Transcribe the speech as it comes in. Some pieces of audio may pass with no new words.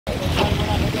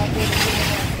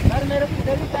मेरे को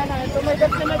जल्दी जाना है तो मैं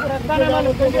जब से मैं रास्ता नहीं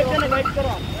मालूम कोई व्यक्ति ने गाइड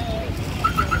करो,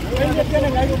 कोई व्यक्ति ने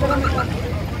गाइड करो।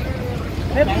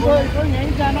 मैं कोई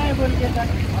यहीं जाना है बोल के सर,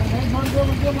 नहीं मान दो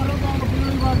मुझे मारो तो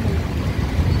अपनी बात नहीं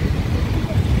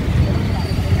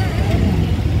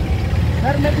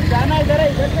सर, मैं तो जाना है इधर है,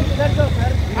 इधर से किधर दो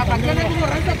सर। आप अकेले को बोल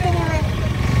रहे सबको बोल रहे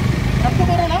सबको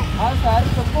बोल रहे ना? हाँ सर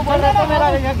सबको बोल रहे, तो मेरा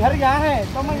घर यहाँ है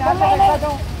तो मैं यहाँ से कैसा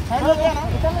जाऊँ? टाइम हो गया ना,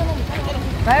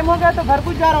 टाइम हो गया तो घर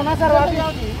कुछ जा रहा हूँ ना सर। वापस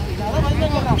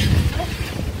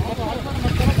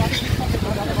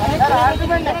सर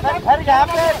आर्गुमेंट है सर, घर यहाँ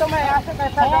पे है तो मैं यहाँ से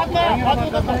कैसा जाऊँ? यहाँ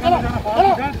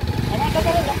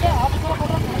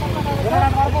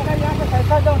से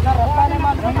कैसा जाऊँ सर, रास्ता नहीं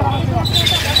मालूम।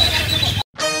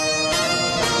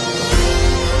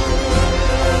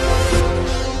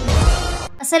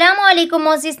 अस्सलामुअलैकुम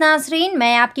मोअज़्ज़िज़ नाज़रीन,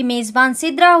 मैं आपकी मेज़बान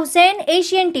Sidra Hussain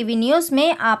Asian TV news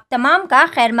में आप तमाम का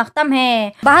खैर मक़दम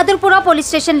है। बहादुरपुरा पुलिस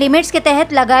स्टेशन लिमिट्स के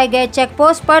तहत लगाए गए चेक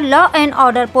पोस्ट पर लॉ एंड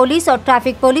ऑर्डर पुलिस और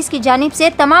ट्रैफिक पुलिस की जानिब से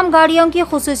तमाम गाड़ियों की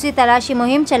खुसूसी तलाशी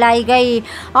मुहिम चलाई गई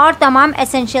और तमाम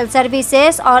एसेंशियल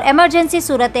सर्विसेज और एमरजेंसी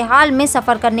सूरत हाल में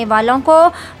सफ़र करने वालों को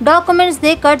डॉक्यूमेंट्स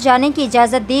देकर जाने की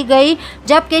इजाज़त दी गई,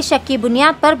 जबकि शक की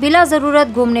बुनियाद पर बिला ज़रूरत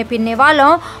घूमने फिरने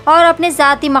वालों और अपने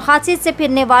ज़ाती मकासद से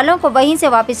फिरने वालों को वहीं से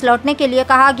वापस लौटने के लिए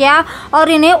कहा गया और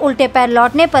इन्हें उल्टे पैर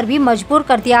लौटने पर भी मजबूर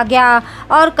कर दिया गया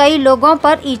और कई लोगों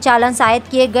पर ई चालान आयद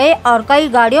किए गए और कई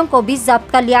गाड़ियों को भी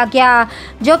जब्त कर लिया गया,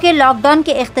 जो कि लॉकडाउन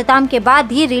के इख्तिताम के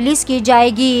बाद ही रिलीज़ की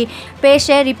जाएगी। पेश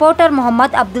है रिपोर्टर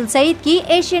मोहम्मद अब्दुल सईद की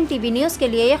एशियन टीवी न्यूज़ के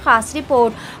लिए ये खास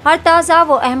रिपोर्ट। हर ताज़ा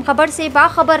व अहम खबर से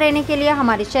बाखबर रहने के लिए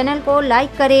हमारे चैनल को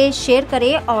लाइक करें, शेयर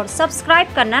करें और सब्सक्राइब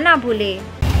करना ना भूलें।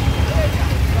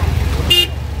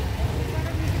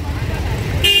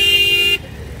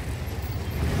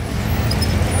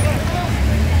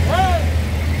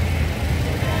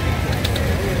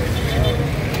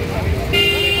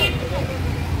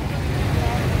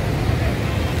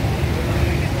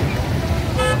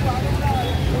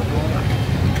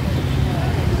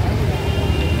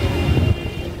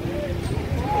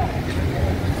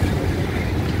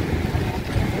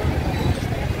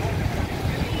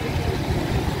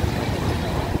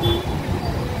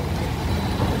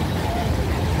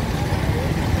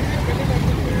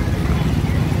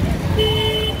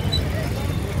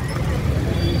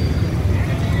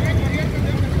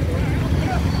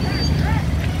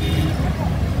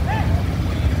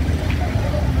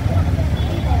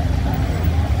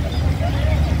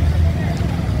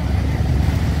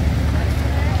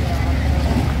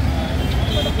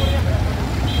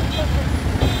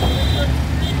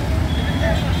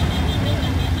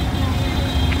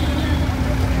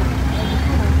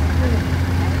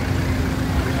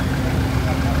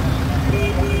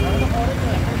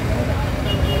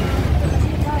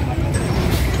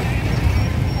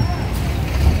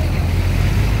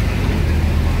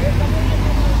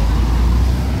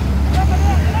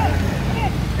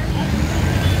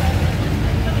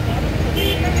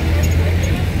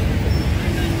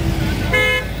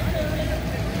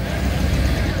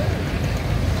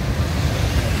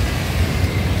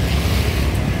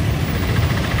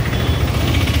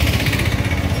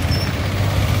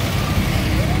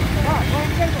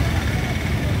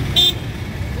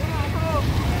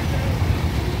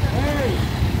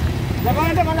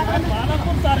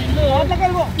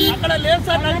 అక్కడ లేదు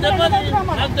సార్, నాకు తెలియదు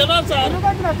సార్,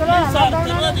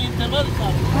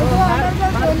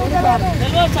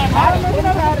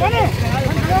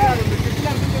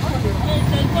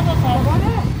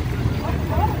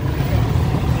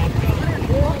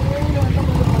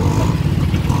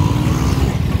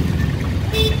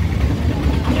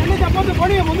 చెప్పండి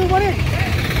పోనీ ముందుకు పోనీ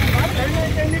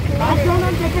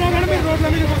చెప్పినా కానీ మీరు రోడ్ల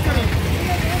మీదకి వస్తారు.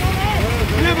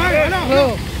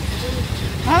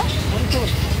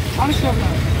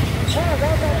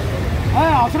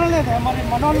 అవసరం లేదు మరి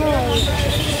మనోళ్ళు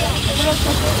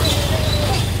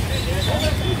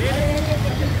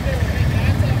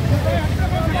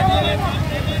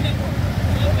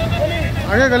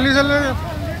आगे गली चल रहे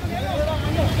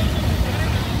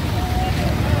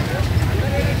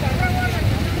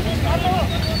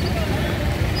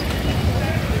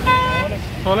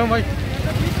चलो भाई।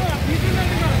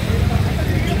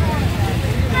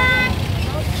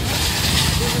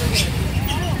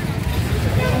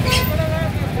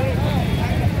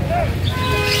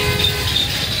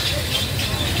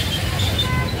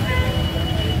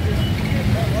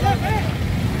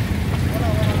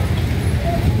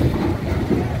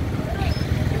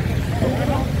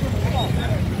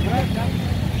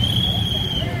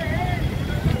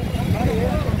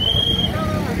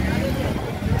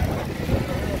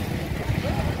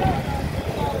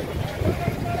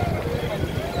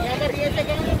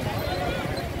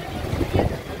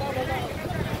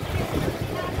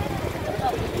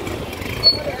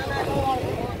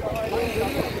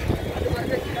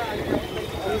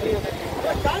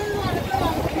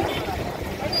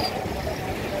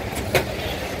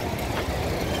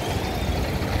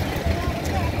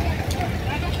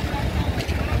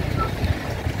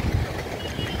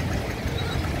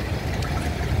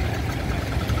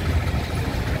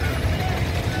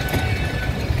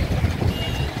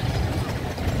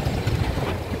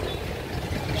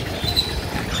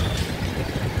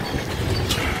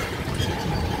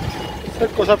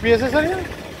 सर कोसा पीएस है सर ये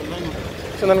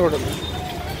चंदन hotel.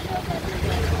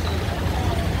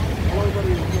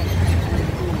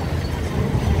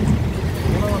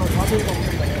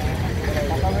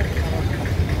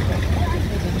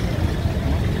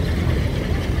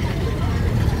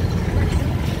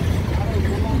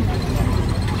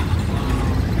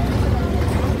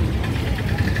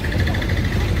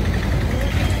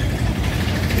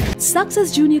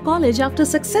 Success Junior College, after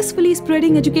successfully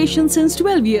spreading education since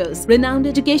 12 years. Renowned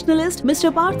educationalist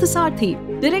Mr. Parthasarthi,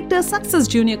 Director Success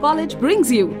Junior College,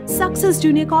 brings you Success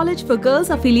Junior College for girls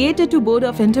affiliated to Board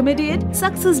of Intermediate,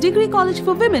 Success Degree College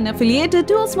for women affiliated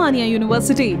to Osmania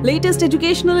University. Latest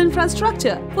educational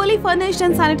infrastructure, fully furnished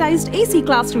and sanitized AC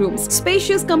classrooms,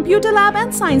 spacious computer lab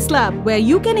and science lab, where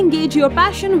you can engage your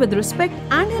passion with respect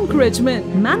and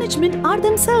encouragement. Management are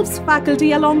themselves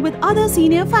faculty along with other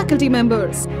senior faculty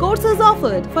members. Courses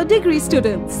offered for degree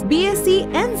students: BSc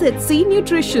NZC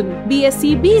Nutrition,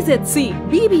 BSc BZC,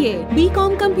 BBA,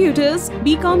 BCom Computers,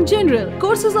 BCom General.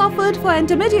 Courses offered for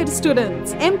intermediate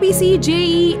students: MPC,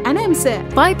 JEE and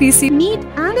MSET, BPC, NEET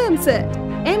and MSET.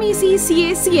 MEC,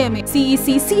 CA, CMA,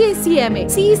 CEC, CA, CMA,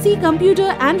 CEC Computer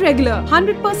and Regular,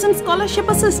 100%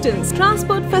 scholarship assistance,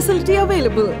 transport facility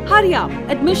available. Hurry up,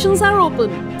 admissions are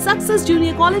open. Success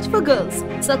Junior College for girls,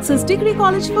 Success Degree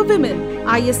College for women,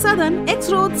 IS Southern, X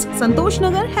Roads, Santosh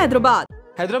Nagar, Hyderabad.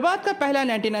 Hyderabad का पहला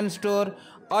 99 store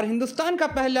और हिंदुस्तान का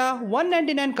पहला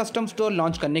 199 custom store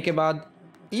launch करने के बाद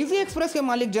easy express के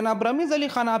मालिक जनाब रमीज़ अली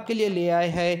खान आपके लिए ले आए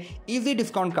हैं इजी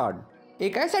डिस्काउंट कार्ड।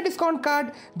 एक ऐसा डिस्काउंट कार्ड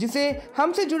जिसे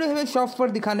हमसे जुड़े हुए शॉप्स पर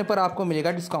दिखाने पर आपको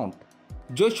मिलेगा डिस्काउंट।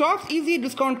 जो शॉप्स इजी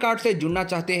डिस्काउंट कार्ड से जुड़ना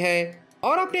चाहते हैं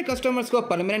और अपने कस्टमर्स को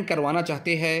परमानेंट करवाना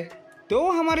चाहते हैं तो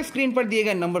हमारे स्क्रीन पर दिए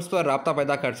गए नंबर्स पर राब्ता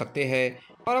पैदा कर सकते हैं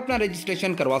और अपना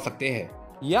रजिस्ट्रेशन करवा सकते हैं।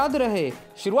 याद रहे,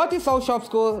 शुरुआती 100 शॉप्स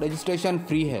को रजिस्ट्रेशन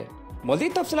फ्री है।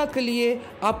 मज़ीद तफसीलात के लिए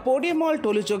आप पोडियम मॉल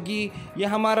टोली चौकी या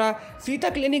हमारा सीता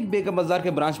क्लिनिक बेगम बाजार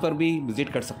के ब्रांच पर भी विजिट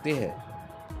कर सकते हैं।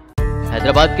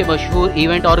 हैदराबाद के मशहूर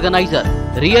event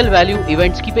organiser real value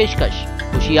events की पेशकश,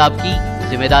 खुशी आपकी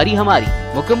जिम्मेदारी हमारी।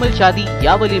 मुकम्मल शादी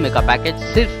या वलीमे का पैकेज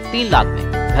सिर्फ 3 लाख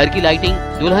में। घर की लाइटिंग,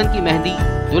 दुल्हन की मेहंदी,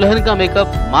 दुल्हन का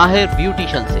मेकअप माहिर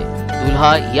ब्यूटिशियन से,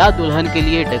 दूल्हा या दुल्हन के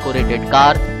लिए decorated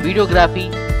car, videography,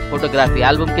 photography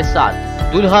album के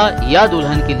साथ, दूल्हा या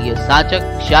दुल्हन के लिए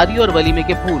साचक, शादी और वलीमे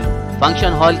के फूल,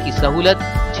 फंक्शन हॉल की सहूलत,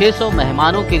 600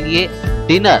 मेहमानों के लिए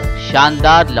डिनर,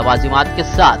 शानदार लवाजिमात के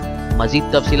साथ।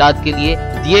 मजीद तफसीलात के लिए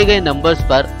दिए गए नंबर्स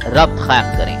पर रब्त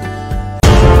कायम करें।